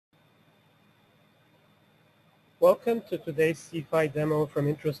Welcome to today's C-PHY demo from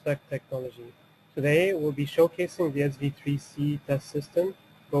Introspect technology. Today we'll be showcasing the SV3C test system,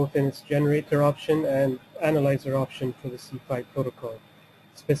 both in its generator option and analyzer option for the C-PHY protocol.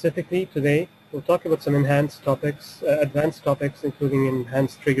 Specifically today we'll talk about some advanced topics including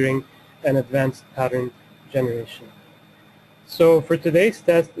enhanced triggering and advanced pattern generation. So for today's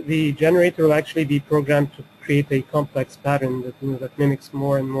test, the generator will actually be programmed to create a complex pattern that mimics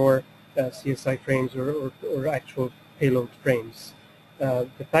more and more CSI frames or actual payload frames. The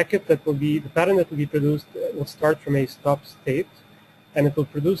pattern that will be produced will start from a stop state, and it will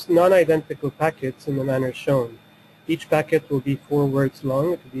produce non-identical packets in the manner shown. Each packet will be 4 words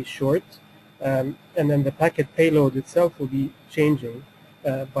long, it will be short, and then the packet payload itself will be changing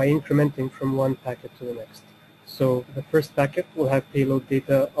by incrementing from one packet to the next. So the first packet will have payload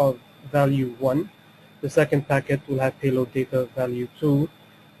data of value 1, the second packet will have payload data of value 2,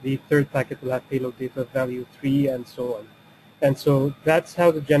 the third packet will have payload data of value 3, and so on. And so that's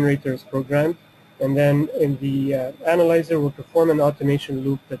how the generator is programmed. And then in the analyzer, we'll perform an automation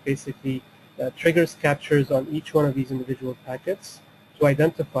loop that basically triggers captures on each one of these individual packets to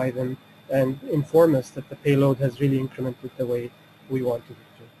identify them and inform us that the payload has really incremented the way we wanted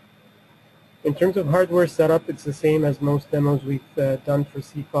it to. In terms of hardware setup, it's the same as most demos we've done for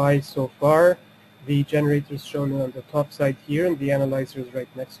C-PHY so far. The generator is shown on the top side here, and the analyzer is right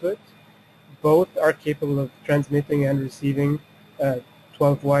next to it. Both are capable of transmitting and receiving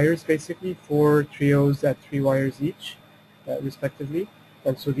 12 wires, basically, 4 trios at 3 wires each, respectively.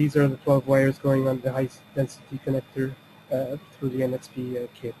 And so these are the 12 wires going on the high-density connector through the NXP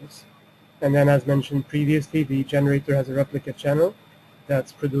cables. And then, as mentioned previously, the generator has a replica channel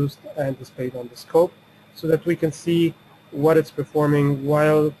that's produced and displayed on the scope so that we can see what it's performing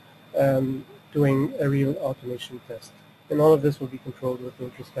while doing a real automation test. And all of this will be controlled with the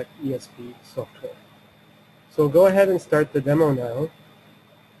Introspect ESP software. So go ahead and start the demo now.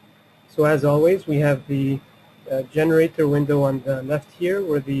 So as always, we have the generator window on the left here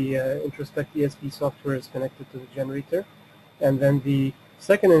where the Introspect ESP software is connected to the generator. And then the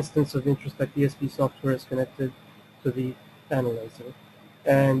second instance of the Introspect ESP software is connected to the analyzer.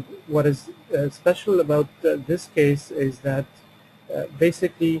 And what is special about this case is that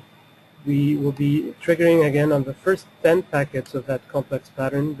basically we will be triggering again on the first 10 packets of that complex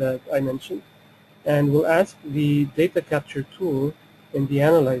pattern that I mentioned, and we'll ask the data capture tool in the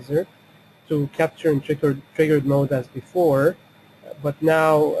analyzer to capture in triggered mode as before, but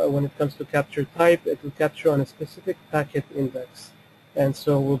now when it comes to capture type, it will capture on a specific packet index. And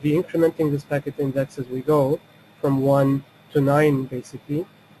so we'll be incrementing this packet index as we go from 1 to 9 basically,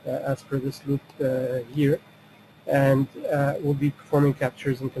 as per this loop here. And we'll be performing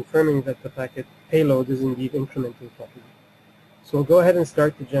captures and confirming that the packet payload is indeed incrementing properly. So we'll go ahead and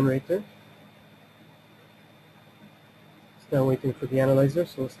start the generator. It's now waiting for the analyzer,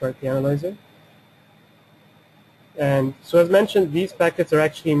 so we'll start the analyzer. And so as mentioned, these packets are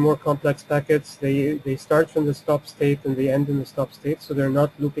actually more complex packets. They start from the stop state and they end in the stop state, so they're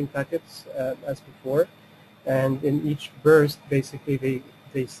not looping packets as before. And in each burst, basically,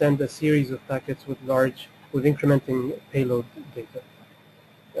 they send a series of packets with incrementing payload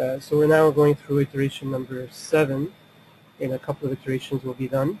data. So we're now going through iteration number 7. In a couple of iterations we'll be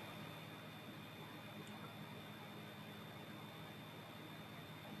done.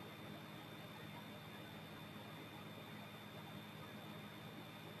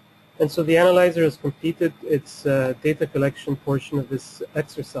 And so the analyzer has completed its data collection portion of this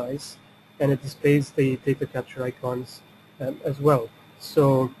exercise, and it displays the data capture icons as well.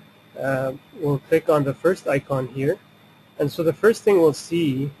 So we'll click on the first icon here, and so the first thing we'll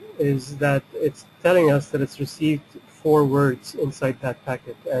see is that it's telling us that it's received 4 words inside that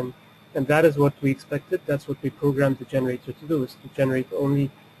packet, and that is what we expected. That's what we programmed the generator to do, is to generate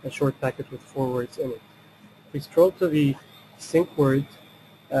only a short packet with 4 words in it. If we scroll to the sync word,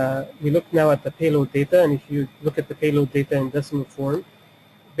 we look now at the payload data, and if you look at the payload data in decimal form,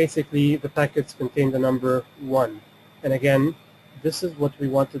 basically the packets contain the number 1. And again, this is what we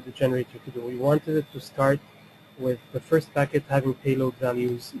wanted the generator to do. We wanted it to start with the first packet having payload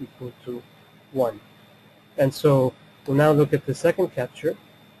values equal to 1. And so we'll now look at the second capture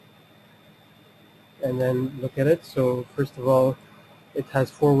and then look at it. So first of all, it has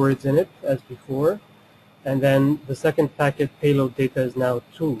 4 words in it as before. And then the second packet payload data is now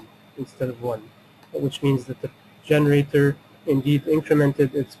 2 instead of 1, which means that the generator indeed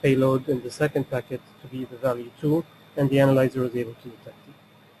incremented its payload in the second packet to be the value 2, and the analyzer was able to detect it.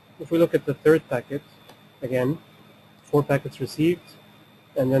 If we look at the third packet, again, 4 packets received,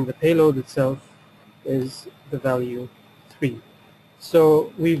 and then the payload itself is the value 3.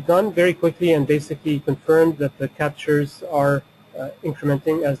 So we've gone very quickly and basically confirmed that the captures are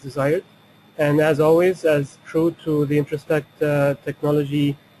incrementing as desired. And as always, as true to the Introspect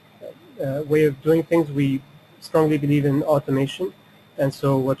technology way of doing things, we strongly believe in automation. And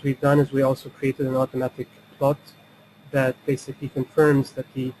so what we've done is we also created an automatic plot that basically confirms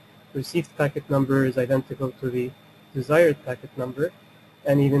that the received packet number is identical to the desired packet number,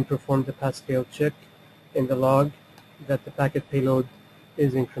 and even performed a pass-fail check in the log that the packet payload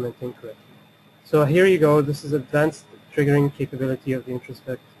is incrementing correctly. So here you go. This is advanced triggering capability of the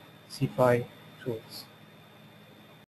Introspect C-PHY tools.